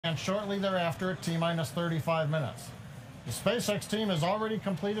and shortly thereafter at T-minus 35 minutes. The SpaceX team has already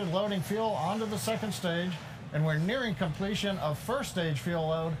completed loading fuel onto the second stage, and we're nearing completion of first stage fuel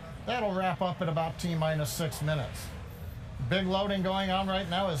load. That'll wrap up at about T-minus 6 minutes. Big loading going on right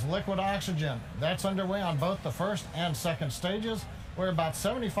now is liquid oxygen. That's underway on both the first and second stages. We're about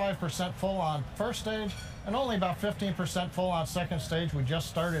 75% full on first stage and only about 15% full on second stage. We just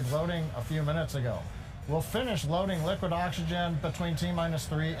started loading a few minutes ago. We'll finish loading liquid oxygen between T-minus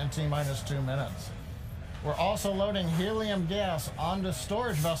 3 and T-minus 2 minutes. We're also loading helium gas onto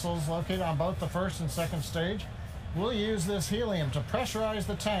storage vessels located on both the first and second stage. We'll use this helium to pressurize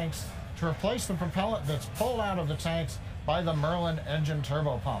the tanks to replace the propellant that's pulled out of the tanks by the Merlin engine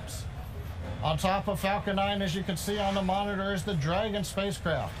turbopumps. On top of Falcon 9, as you can see on the monitor, is the Dragon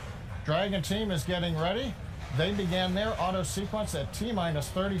spacecraft. Dragon team is getting ready. They began their auto sequence at T-minus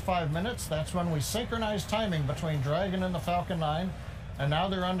 35 minutes. That's when we synchronized timing between Dragon and the Falcon 9. And now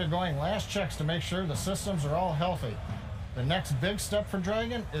they're undergoing last checks to make sure the systems are all healthy. The next big step for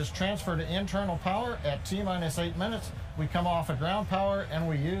Dragon is transfer to internal power at T-minus 8 minutes. We come off of ground power and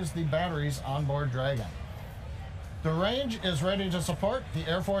we use the batteries on board Dragon. The range is ready to support. The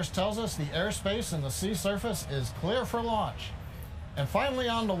Air Force tells us the airspace and the sea surface is clear for launch. And finally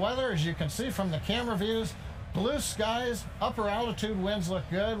on the weather, as you can see from the camera views, blue skies, upper altitude winds look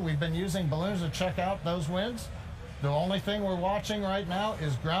good. We've been using balloons to check out those winds. The only thing we're watching right now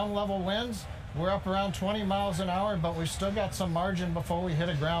is ground level winds. We're up around 20 miles an hour, but we've still got some margin before we hit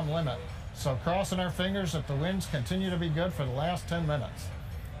a ground limit. So crossing our fingers that the winds continue to be good for the last 10 minutes.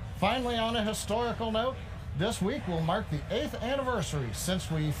 Finally, on a historical note, this week will mark the 8th anniversary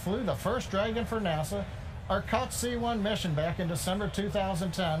since we flew the first Dragon for NASA, our COT-C1 mission back in December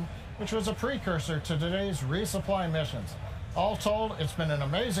 2010, which was a precursor to today's resupply missions. All told, it's been an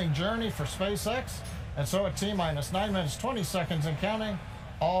amazing journey for SpaceX, and so at T-minus 9 minutes 20 seconds and counting,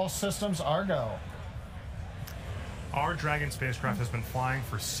 all systems are go. Our Dragon spacecraft has been flying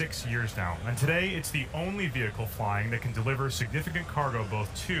for 6 years now, and today it's the only vehicle flying that can deliver significant cargo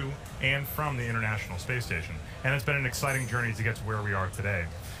both to and from the International Space Station. And it's been an exciting journey to get to where we are today.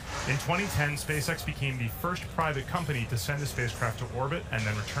 In 2010, SpaceX became the first private company to send a spacecraft to orbit and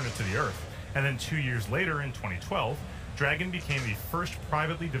then return it to the Earth. And then 2 years later, in 2012, Dragon became the first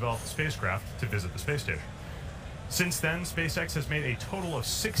privately developed spacecraft to visit the space station. Since then, SpaceX has made a total of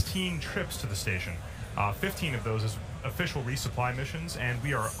 16 trips to the station. 15 of those as official resupply missions, and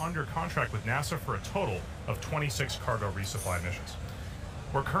we are under contract with NASA for a total of 26 cargo resupply missions.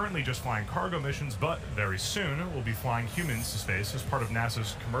 We're currently just flying cargo missions, but very soon we'll be flying humans to space as part of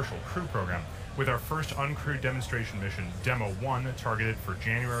NASA's Commercial Crew Program, with our first uncrewed demonstration mission, Demo 1, targeted for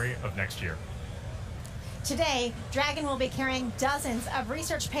January of next year. Today, Dragon will be carrying dozens of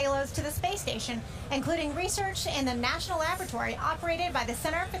research payloads to the space station, including research in the National Laboratory operated by the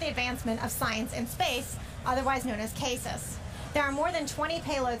Center for the Advancement of Science in Space, otherwise known as CASIS. There are more than 20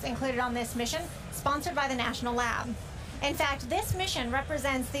 payloads included on this mission, sponsored by the National Lab. In fact, this mission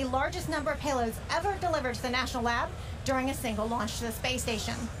represents the largest number of payloads ever delivered to the National Lab during a single launch to the space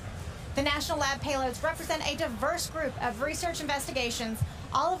station. The National Lab payloads represent a diverse group of research investigations,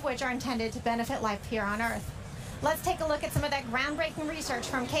 all of which are intended to benefit life here on Earth. Let's take a look at some of that groundbreaking research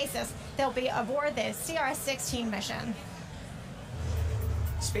from CASIS that will be aboard this CRS-16 mission.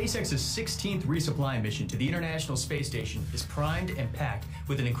 SpaceX's 16th resupply mission to the International Space Station is primed and packed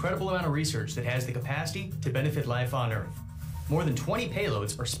with an incredible amount of research that has the capacity to benefit life on Earth. More than 20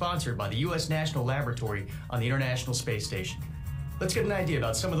 payloads are sponsored by the U.S. National Laboratory on the International Space Station. Let's get an idea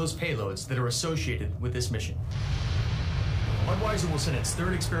about some of those payloads that are associated with this mission. Budweiser will send its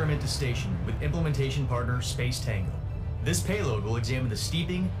third experiment to station with implementation partner Space Tango. This payload will examine the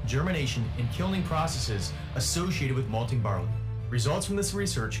steeping, germination, and kilning processes associated with malting barley. Results from this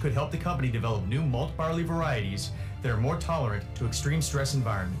research could help the company develop new malt barley varieties that are more tolerant to extreme stress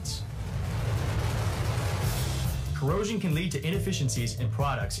environments. Corrosion can lead to inefficiencies in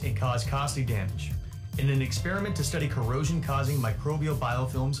products and cause costly damage. In an experiment to study corrosion-causing microbial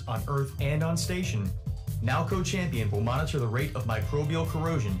biofilms on Earth and on station, Nalco Champion will monitor the rate of microbial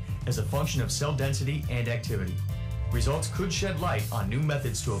corrosion as a function of cell density and activity. Results could shed light on new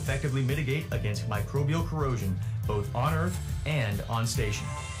methods to effectively mitigate against microbial corrosion both on Earth and on station.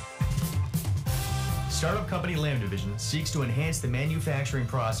 Startup company Lam Division seeks to enhance the manufacturing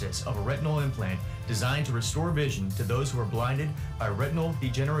process of a retinal implant designed to restore vision to those who are blinded by retinal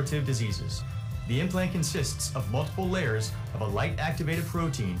degenerative diseases. The implant consists of multiple layers of a light-activated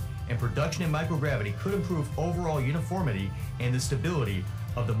protein, and production in microgravity could improve overall uniformity and the stability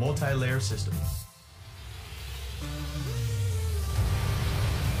of the multi-layer system.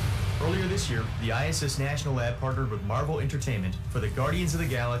 Earlier this year, the ISS National Lab partnered with Marvel Entertainment for the Guardians of the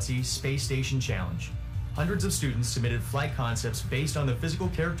Galaxy Space Station Challenge. Hundreds of students submitted flight concepts based on the physical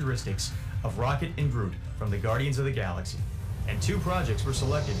characteristics of Rocket and Groot from the Guardians of the Galaxy. And 2 projects were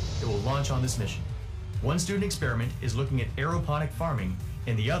selected that will launch on this mission. One student experiment is looking at aeroponic farming,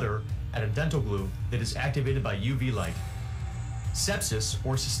 and the other at a dental glue that is activated by UV light. Sepsis,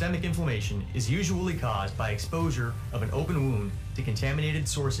 or systemic inflammation, is usually caused by exposure of an open wound to contaminated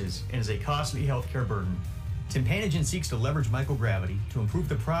sources and is a costly healthcare burden. Tympanogen seeks to leverage microgravity to improve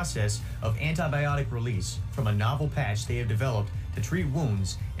the process of antibiotic release from a novel patch they have developed to treat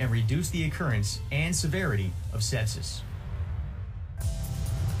wounds and reduce the occurrence and severity of sepsis.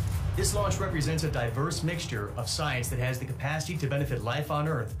 This launch represents a diverse mixture of science that has the capacity to benefit life on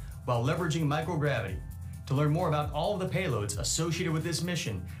Earth while leveraging microgravity. To learn more about all of the payloads associated with this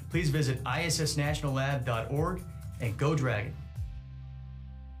mission, please visit issnationallab.org and go Dragon.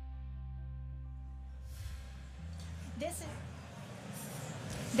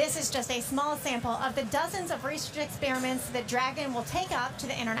 This is just a small sample of the dozens of research experiments that Dragon will take up to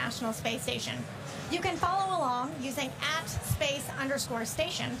the International Space Station. You can follow along using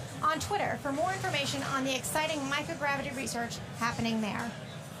 @space_station on Twitter for more information on the exciting microgravity research happening there.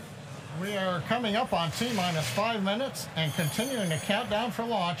 We are coming up on T-minus 5 minutes and continuing the countdown for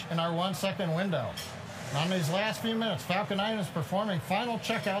launch in our 1-second window. On these last few minutes, Falcon 9 is performing final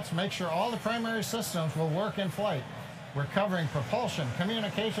checkouts to make sure all the primary systems will work in flight. We're covering propulsion,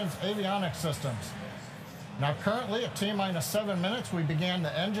 communications, avionics systems. Now currently at T-minus 7 minutes, we began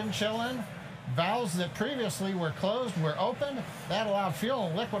the engine chill-in. Valves that previously were closed were opened. That allowed fuel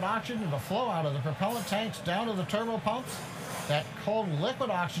and liquid oxygen to flow out of the propellant tanks down to the turbo pumps. That cold liquid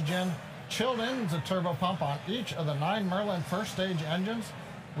oxygen chilled in the turbo pump on each of the 9 Merlin first stage engines.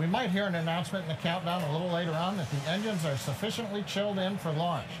 We might hear an announcement in the countdown a little later on that the engines are sufficiently chilled in for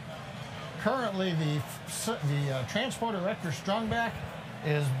launch. Currently, the transporter erector strungback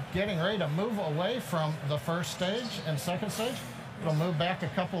is getting ready to move away from the first stage and second stage. It'll move back a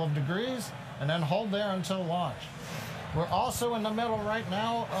couple of degrees and then hold there until launch. We're also in the middle right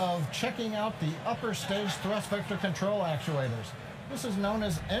now of checking out the upper stage thrust vector control actuators. This is known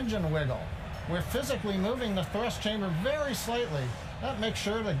as engine wiggle. We're physically moving the thrust chamber very slightly. That makes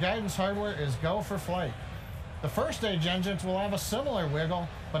sure the guidance hardware is go for flight. The first stage engines will have a similar wiggle,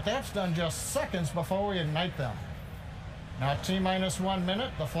 but that's done just seconds before we ignite them. Now at T-minus 1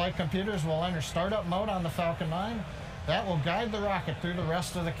 minute, the flight computers will enter startup mode on the Falcon 9. That will guide the rocket through the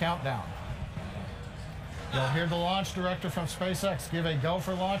rest of the countdown. You'll hear the launch director from SpaceX give a go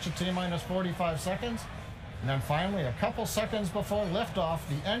for launch at T-minus 45 seconds. And then finally, a couple seconds before liftoff,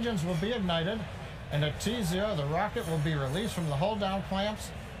 the engines will be ignited. And at T0, the rocket will be released from the hold-down clamps.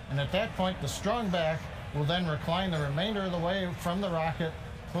 And at that point, the strungback will then recline the remainder of the way from the rocket,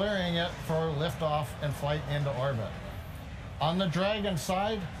 clearing it for liftoff and flight into orbit. On the Dragon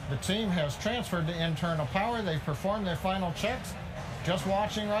side, the team has transferred to internal power. They've performed their final checks. Just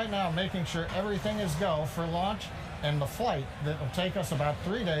watching right now, making sure everything is go for launch and the flight that will take us about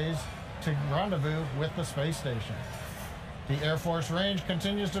 3 days to rendezvous with the space station. The Air Force range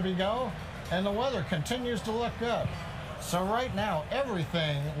continues to be go, and the weather continues to look good. So right now,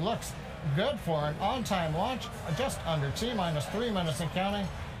 everything looks good for an on-time launch, just under T-minus 3 minutes and counting.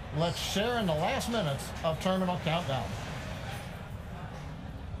 Let's share in the last minutes of terminal countdown.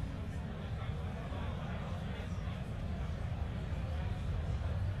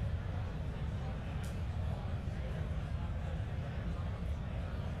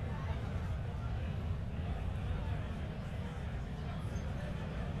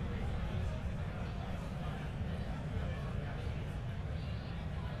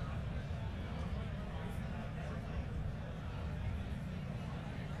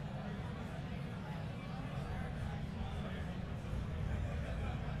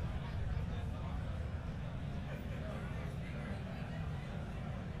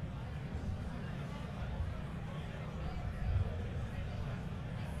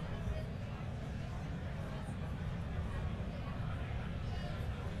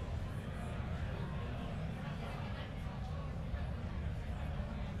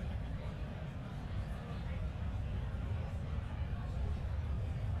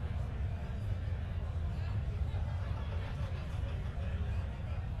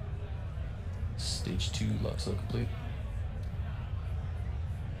 Stage 2 locks are complete.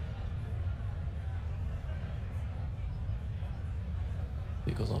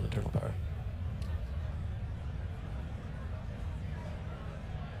 Vehicles on internal power.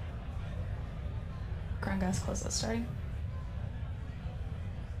 Ground gas close starting.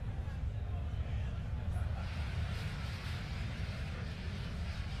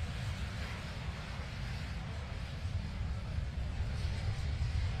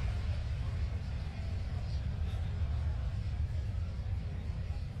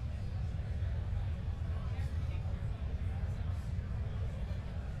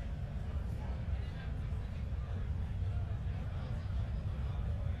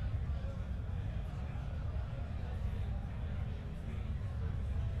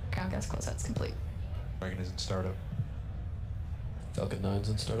 Mass closeout's complete. Dragon is in startup. Falcon 9's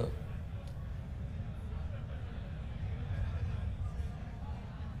in startup.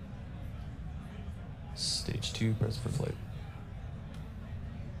 Stage 2, press for flight.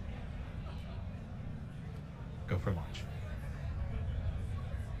 Go for launch.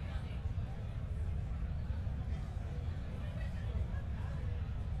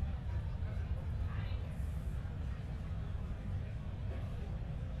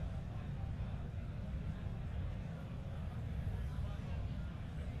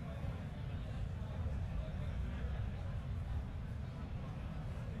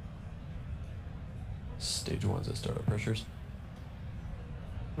 Stage 1's at startup pressures.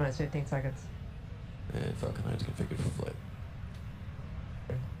 Minus 15 seconds. And Falcon 9's configured for flight.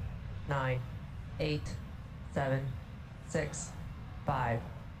 9, 8, 7, 6, 5,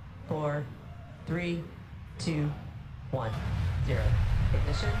 4, 3, 2, 1, 0.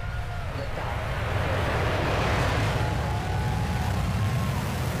 Ignition, liftoff.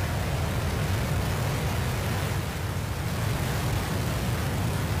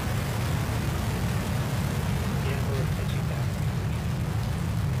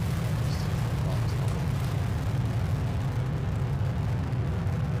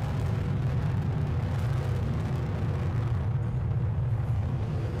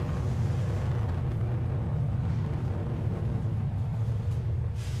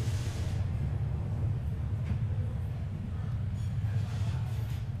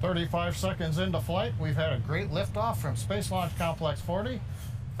 "35 seconds into flight, we've had a great liftoff from Space Launch Complex 40.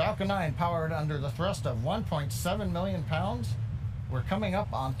 Falcon 9 powered under the thrust of 1.7 million pounds. We're coming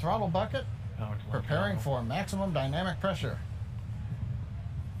up on throttle bucket, preparing for maximum dynamic pressure.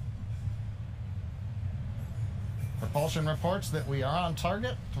 Propulsion reports that we are on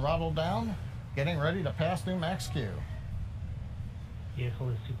target, throttle down, getting ready to pass through max Q. Vehicle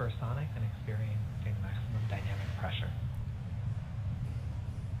is supersonic and experiencing maximum dynamic pressure.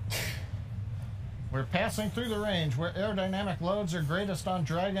 We're passing through the range where aerodynamic loads are greatest on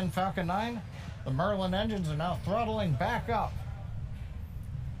Dragon Falcon 9. The Merlin engines are now throttling back up.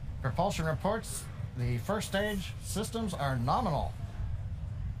 Propulsion reports the first stage systems are nominal.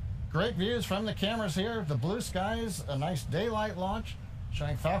 Great views from the cameras here. The blue skies, a nice daylight launch,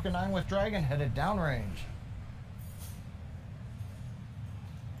 showing Falcon 9 with Dragon headed downrange.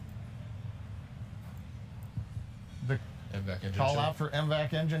 The MVAC engine call chill. out for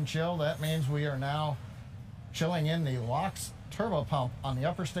MVAC engine chill. That means we are now chilling in the LOX turbo pump on the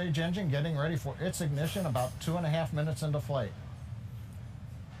upper stage engine, getting ready for its ignition about 2.5 minutes into flight.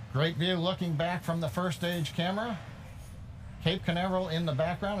 Great view looking back from the first stage camera. Cape Canaveral in the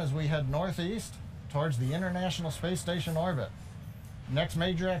background as we head northeast towards the International Space Station orbit. Next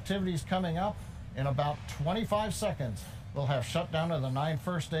major activities coming up in about 25 seconds. We'll have shutdown of the 9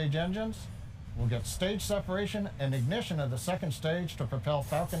 first stage engines. We'll get stage separation and ignition of the second stage to propel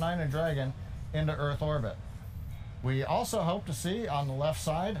Falcon 9 and Dragon into Earth orbit. We also hope to see on the left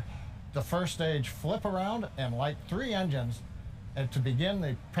side the first stage flip around and light 3 engines and to begin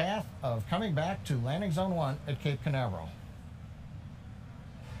the path of coming back to landing zone 1 at Cape Canaveral.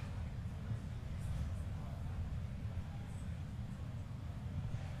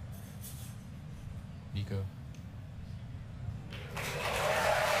 Nico.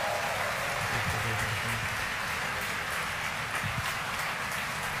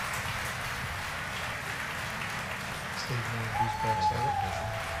 Stage 1 boost back startup pressure.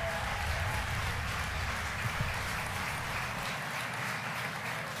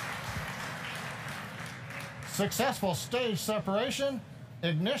 Successful stage separation,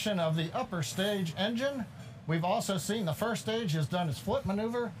 ignition of the upper stage engine. We've also seen the first stage has done its flip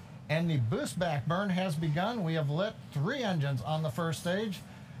maneuver and the boost back burn has begun. We have lit 3 engines on the first stage.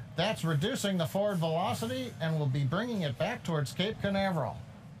 That's reducing the forward velocity and will be bringing it back towards Cape Canaveral.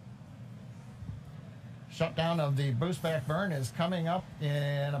 Shutdown of the boost back burn is coming up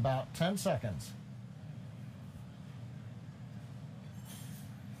in about 10 seconds.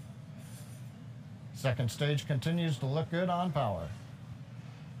 Second stage continues to look good on power.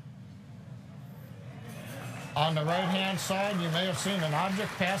 On the right-hand side, you may have seen an object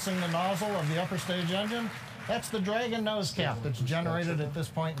passing the nozzle of the upper stage engine. That's the Dragon nose cap that's generated at this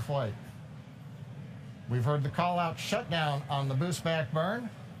point in flight. We've heard the call-out shutdown on the boost back burn.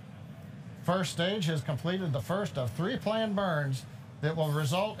 First stage has completed the first of 3 planned burns that will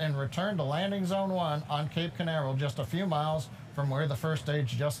result in return to landing zone 1 on Cape Canaveral, just a few miles from where the first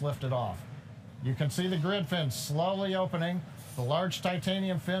stage just lifted off. You can see the grid fins slowly opening. The large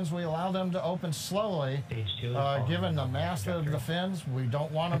titanium fins, we allow them to open slowly. Given the mass of the fins, we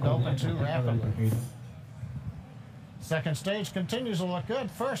don't want them to open too rapidly. Second stage continues to look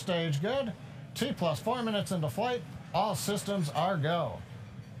good. First stage good. T plus 4 minutes into flight. All systems are go.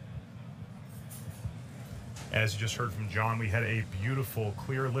 As you just heard from John, we had a beautiful,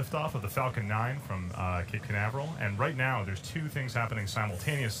 clear liftoff of the Falcon 9 from Cape Canaveral. And right now, there's two things happening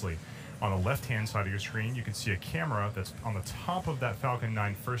simultaneously. On the left-hand side of your screen, you can see a camera that's on the top of that Falcon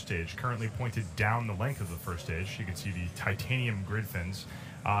 9 first stage, currently pointed down the length of the first stage. You can see the titanium grid fins,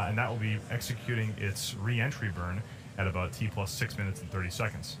 and that will be executing its re-entry burn at about T plus 6 minutes and 30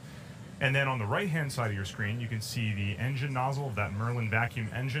 seconds. And then on the right-hand side of your screen, you can see the engine nozzle of that Merlin vacuum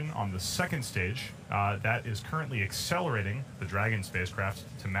engine on the second stage. That is currently accelerating the Dragon spacecraft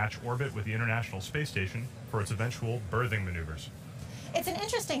to match orbit with the International Space Station for its eventual berthing maneuvers. It's an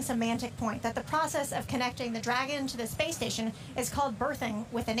interesting semantic point that the process of connecting the Dragon to the space station is called berthing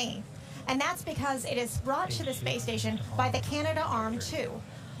with an E. And that's because it is brought to the space station by the Canadarm2,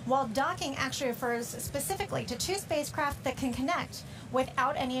 while docking actually refers specifically to two spacecraft that can connect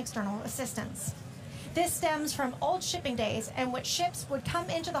without any external assistance. This stems from old shipping days in which ships would come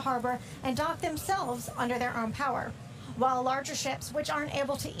into the harbor and dock themselves under their own power, while larger ships, which aren't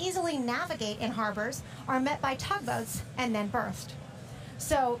able to easily navigate in harbors, are met by tugboats and then berthed.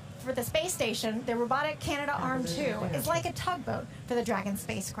 So, for the space station, the robotic Canadarm2 is like a tugboat for the Dragon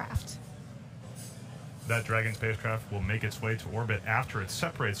spacecraft. That Dragon spacecraft will make its way to orbit after it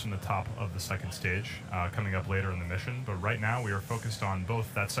separates from the top of the second stage, coming up later in the mission. But right now, we are focused on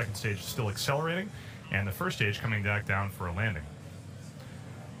both that second stage still accelerating and the first stage coming back down for a landing.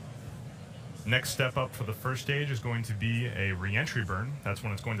 Next step up for the first stage is going to be a re-entry burn. That's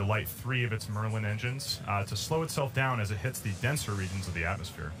when it's going to light 3 of its Merlin engines to slow itself down as it hits the denser regions of the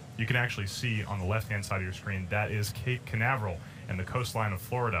atmosphere. You can actually see on the left-hand side of your screen, that is Cape Canaveral and the coastline of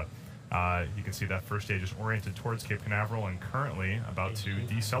Florida. You can see that first stage is oriented towards Cape Canaveral and currently about to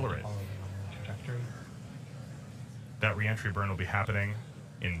decelerate. That re-entry burn will be happening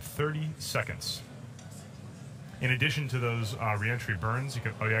in 30 seconds. In addition to those re-entry burns, you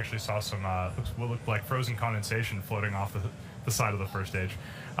actually saw some what looked like frozen condensation floating off the side of the first stage.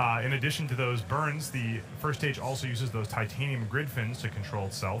 In addition to those burns, the first stage also uses those titanium grid fins to control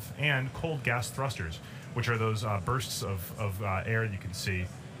itself and cold gas thrusters, which are those bursts of air you can see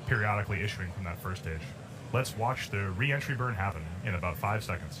periodically issuing from that first stage. Let's watch the re-entry burn happen in about 5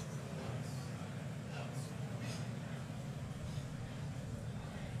 seconds.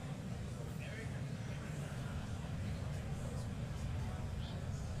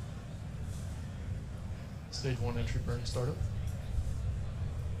 Stage 1 entry burn startup.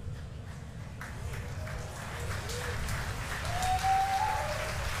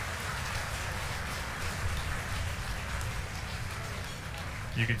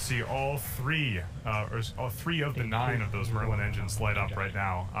 You can see all three of the 9 of those Merlin engines light up right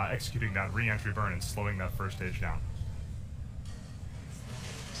now, executing that re-entry burn and slowing that first stage down.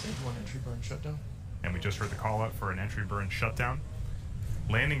 Stage 1 entry burn shutdown. And we just heard the call out for an entry burn shutdown.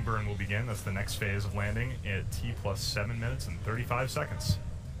 Landing burn will begin. That's the next phase of landing at T plus 7 minutes and 35 seconds.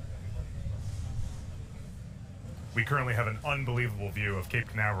 We currently have an unbelievable view of Cape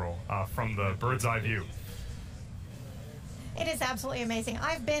Canaveral from the bird's eye view. It is absolutely amazing.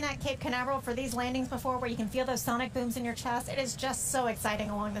 I've been at Cape Canaveral for these landings before where you can feel those sonic booms in your chest. It is just so exciting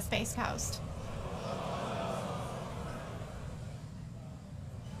along the Space Coast.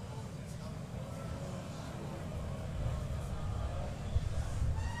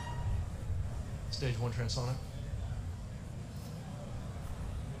 Stage 1 transonic.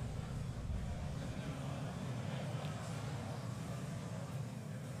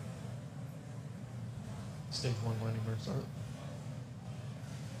 Stage 1 landing burn startup.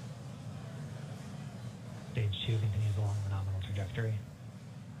 Stage 2 continues along the nominal trajectory.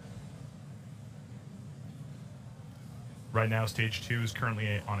 Right now, Stage 2 is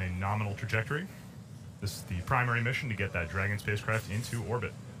currently on a nominal trajectory. This is the primary mission to get that Dragon spacecraft into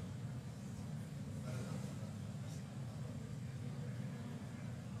orbit.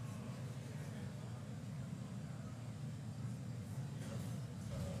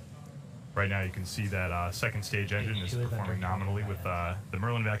 Right now, you can see that second stage engine is performing nominally with the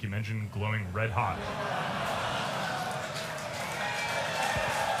Merlin vacuum engine glowing red hot.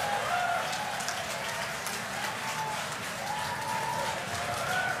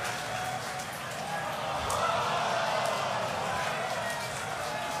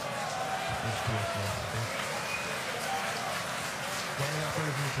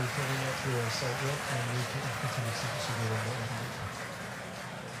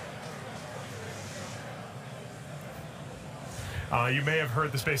 You may have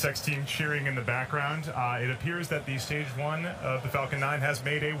heard the SpaceX team cheering in the background. It appears that the Stage 1 of the Falcon 9 has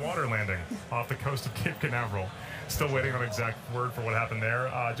made a water landing off the coast of Cape Canaveral. Still waiting on exact word for what happened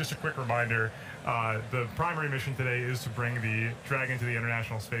there. Just a quick reminder, the primary mission today is to bring the Dragon to the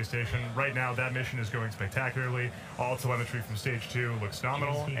International Space Station. Right now, that mission is going spectacularly. All telemetry from Stage 2 looks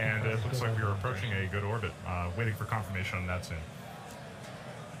nominal, and it looks like we are approaching a good orbit. Waiting for confirmation on that soon.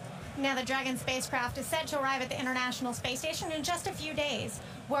 Now, the Dragon spacecraft is set to arrive at the International Space Station in just a few days,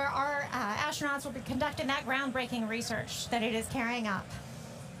 where our astronauts will be conducting that groundbreaking research that it is carrying up.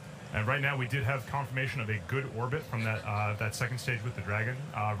 And right now, we did have confirmation of a good orbit from that second stage with the Dragon.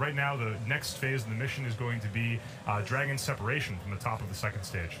 Right now, the next phase of the mission is going to be Dragon separation from the top of the second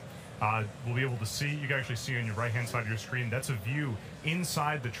stage. We'll be able to see, you can actually see on your right-hand side of your screen, that's a view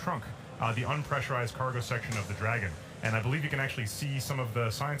inside the trunk, the unpressurized cargo section of the Dragon. And I believe you can actually see some of the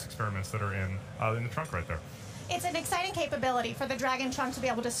science experiments that are in the trunk right there. It's an exciting capability for the Dragon trunk to be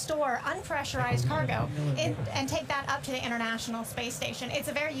able to store unpressurized cargo and take that up to the International Space Station. It's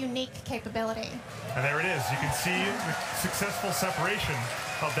a very unique capability. And there it is. You can see the successful separation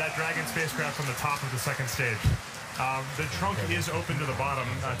of that Dragon spacecraft from the top of the second stage. The trunk is open to the bottom.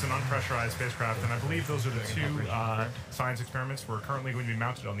 It's an unpressurized spacecraft, and I believe those are the two science experiments we're currently going to be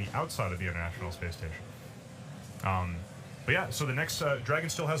mounted on the outside of the International Space Station. But yeah, so the next Dragon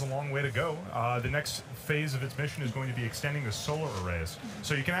still has a long way to go. The next phase of its mission is going to be extending the solar arrays.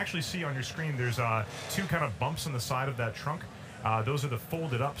 So you can actually see on your screen there's two kind of bumps on the side of that trunk. Those are the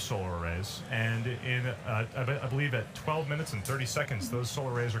folded up solar arrays. And in, I believe at 12 minutes and 30 seconds, those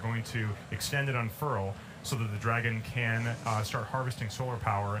solar arrays are going to extend and unfurl so that the Dragon can start harvesting solar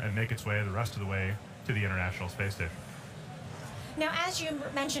power and make its way the rest of the way to the International Space Station. Now, as you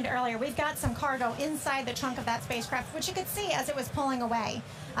mentioned earlier, we've got some cargo inside the trunk of that spacecraft, which you could see as it was pulling away.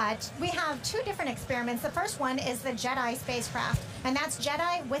 We have two different experiments. The first one is the JEDI spacecraft, and that's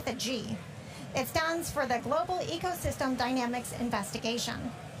JEDI with a G. It stands for the Global Ecosystem Dynamics Investigation.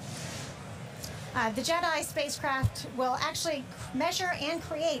 The JEDI spacecraft will actually measure and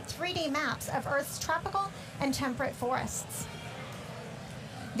create 3D maps of Earth's tropical and temperate forests.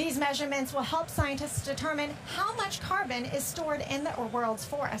 These measurements will help scientists determine how much carbon is stored in the world's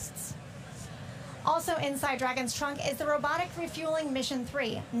forests. Also inside Dragon's trunk is the Robotic Refueling Mission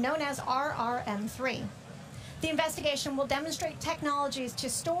 3, known as RRM-3. The investigation will demonstrate technologies to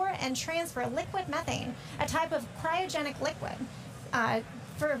store and transfer liquid methane, a type of cryogenic liquid,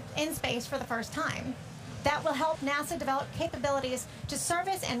 in space for the first time. That will help NASA develop capabilities to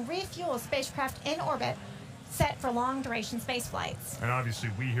service and refuel spacecraft in orbit set for long-duration space flights. And obviously,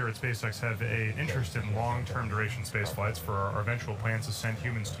 we here at SpaceX have an interest in long-term duration space flights for our eventual plans to send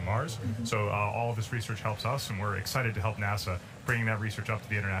humans to Mars. So all of this research helps us, and we're excited to help NASA bringing that research up to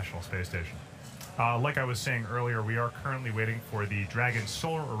the International Space Station. Like I was saying earlier, we are currently waiting for the Dragon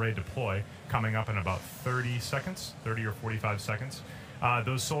solar array deploy coming up in about 30 seconds, 30 or 45 seconds.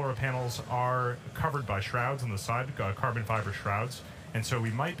 Those solar panels are covered by shrouds on the side, carbon fiber shrouds. And so we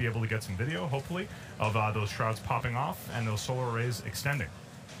might be able to get some video, hopefully, of those shrouds popping off and those solar arrays extending.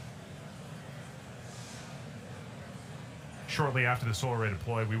 Shortly after the solar array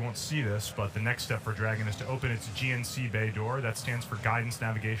deploy, we won't see this, but the next step for Dragon is to open its GNC bay door. That stands for Guidance,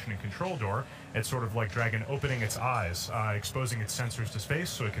 Navigation, and Control Door. It's sort of like Dragon opening its eyes, exposing its sensors to space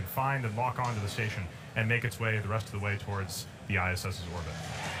so it can find and lock onto the station and make its way the rest of the way towards the ISS's orbit.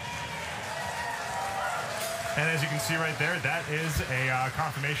 And as you can see right there, that is a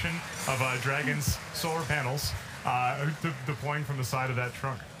confirmation of Dragon's solar panels deploying from the side of that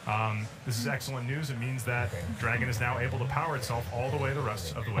trunk. This is excellent news. It means that Dragon is now able to power itself all the way the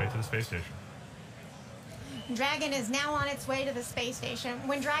rest of the way to the space station. Dragon is now on its way to the space station.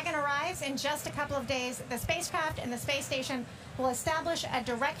 When Dragon arrives in just a couple of days, the spacecraft and the space station will establish a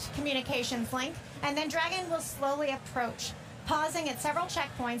direct communications link, and then Dragon will slowly approach, pausing at several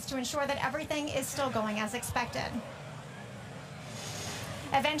checkpoints to ensure that everything is still going as expected.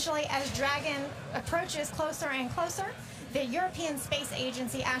 Eventually, as Dragon approaches closer and closer, the European Space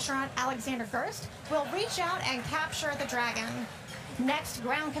Agency astronaut Alexander Gerst will reach out and capture the Dragon. Next,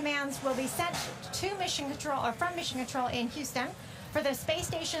 ground commands will be sent to Mission Control, or from Mission Control in Houston, for the space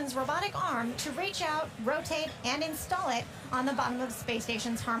station's robotic arm to reach out, rotate, and install it on the bottom of the space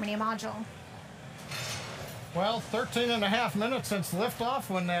station's Harmony module. Well, 13 and a half minutes since liftoff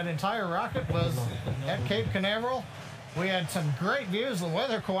when that entire rocket was at Cape Canaveral. We had some great views. The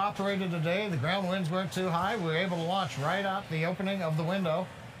weather cooperated today. The ground winds weren't too high. We were able to launch right out the opening of the window.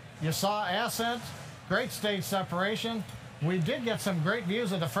 You saw ascent, great stage separation. We did get some great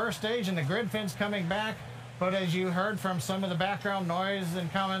views of the first stage and the grid fins coming back, but as you heard from some of the background noise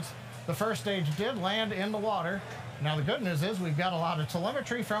and comments, the first stage did land in the water. Now, the good news is we've got a lot of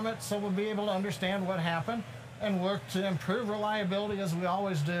telemetry from it, so we'll be able to understand what happened and work to improve reliability as we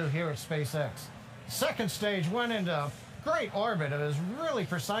always do here at SpaceX. Second stage went into great orbit. It was really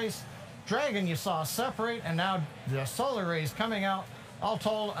precise. Dragon you saw separate, and now the solar rays coming out. All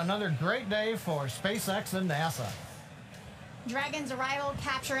told, another great day for SpaceX and NASA. Dragon's arrival,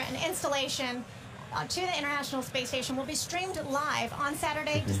 capture, and installation to the International Space Station will be streamed live on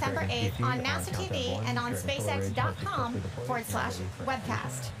Saturday, December 8th on NASA TV and on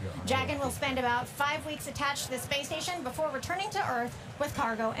SpaceX.com/webcast. Dragon will spend about 5 weeks attached to the space station before returning to Earth with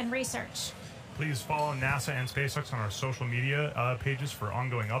cargo and research. Please follow NASA and SpaceX on our social media pages for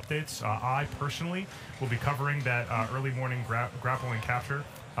ongoing updates. I personally will be covering that early morning grapple and capture,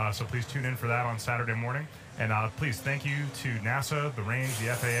 so please tune in for that on Saturday morning. And please thank you to NASA, the range, the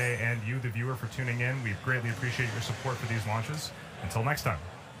FAA, and you, the viewer, for tuning in. We greatly appreciate your support for these launches. Until next time.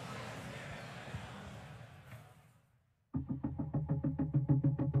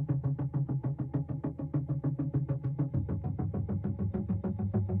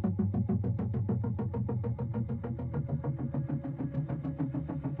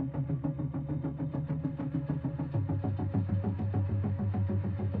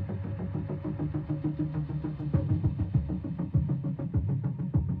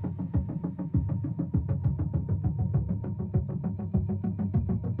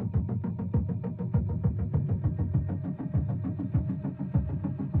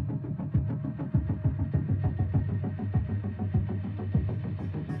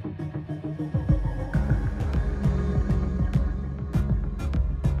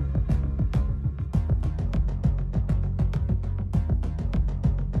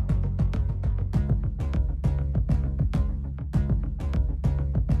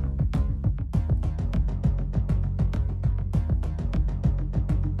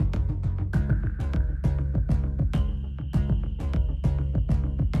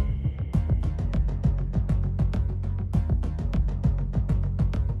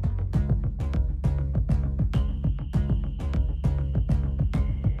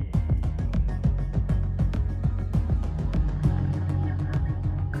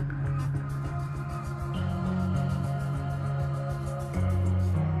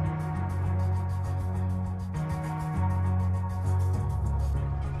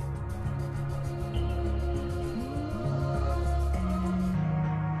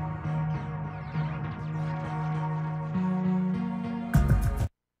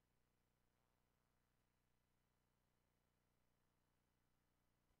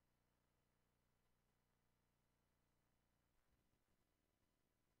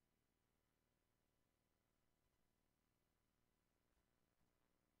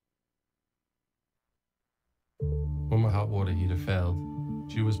 When my hot water heater failed,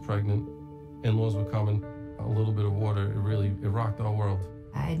 she was pregnant, in-laws were coming, a little bit of water, it rocked our world.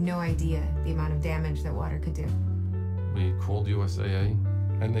 I had no idea the amount of damage that water could do. We called USAA,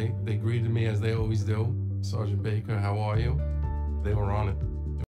 and they greeted me as they always do. Sergeant Baker, how are you? They were on it.